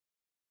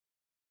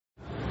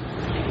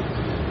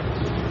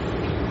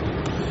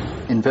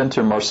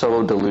Inventor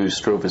Marcelo Deleuze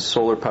drove his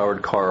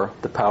solar-powered car,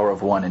 the Power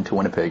of One, into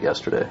Winnipeg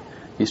yesterday.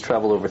 He's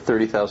traveled over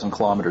 30,000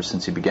 kilometers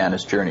since he began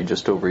his journey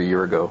just over a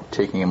year ago,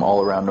 taking him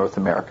all around North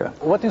America.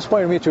 What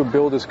inspired me to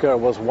build this car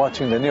was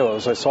watching the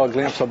news. I saw a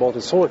glimpse about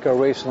a solar car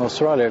race in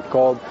Australia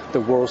called the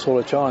World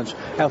Solar Challenge,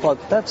 and I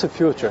thought, that's the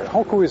future.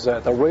 How cool is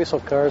that? A race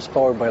of cars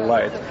powered by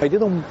light. I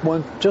didn't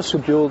want just to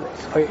build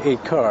a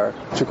car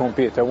to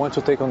compete. I want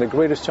to take on the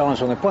greatest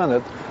challenge on the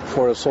planet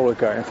for a solar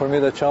car. And for me,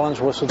 the challenge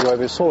was to drive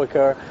a solar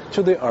car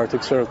to the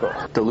Arctic Circle.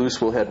 Deleuze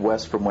will head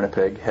west from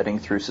Winnipeg, heading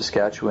through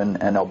Saskatchewan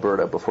and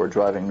Alberta before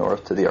driving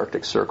north to the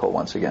Arctic Circle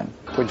once again.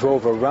 We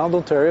drove around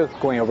Ontario,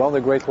 going around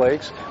the Great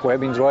Lakes. We have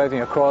been driving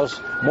across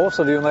most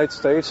of the United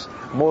States,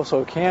 most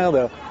of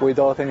Canada,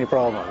 without any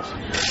problems.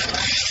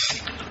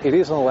 It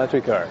is an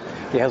electric car.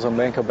 It has a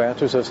bank of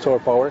batteries that store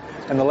power,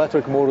 an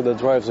electric motor that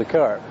drives the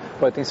car.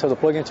 But instead of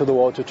plugging into the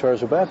wall to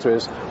charge the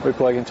batteries, we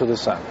plug into the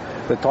sun.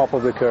 The top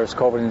of the car is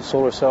covered in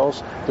solar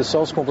cells. The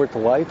cells convert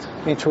light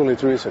into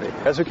electricity.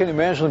 As you can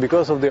imagine,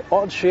 because of the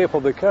odd shape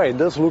of the car, it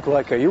does look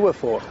like a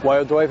UFO.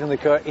 While driving the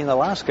car in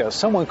Alaska,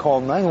 someone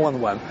called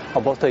 911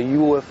 about a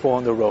UFO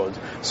on the road.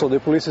 So the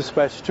police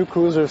dispatched 2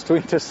 cruisers to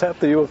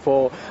intercept the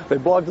UFO. They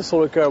blocked the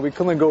solar car. We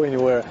couldn't go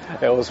anywhere.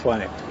 It was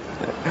funny.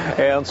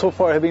 And so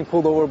far, I've been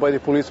pulled over by the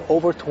police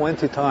over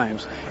 20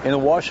 times. In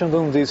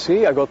Washington,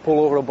 D.C., I got pulled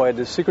over by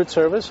the Secret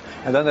Service,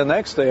 and then the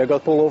next day, I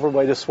got pulled over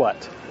by the SWAT.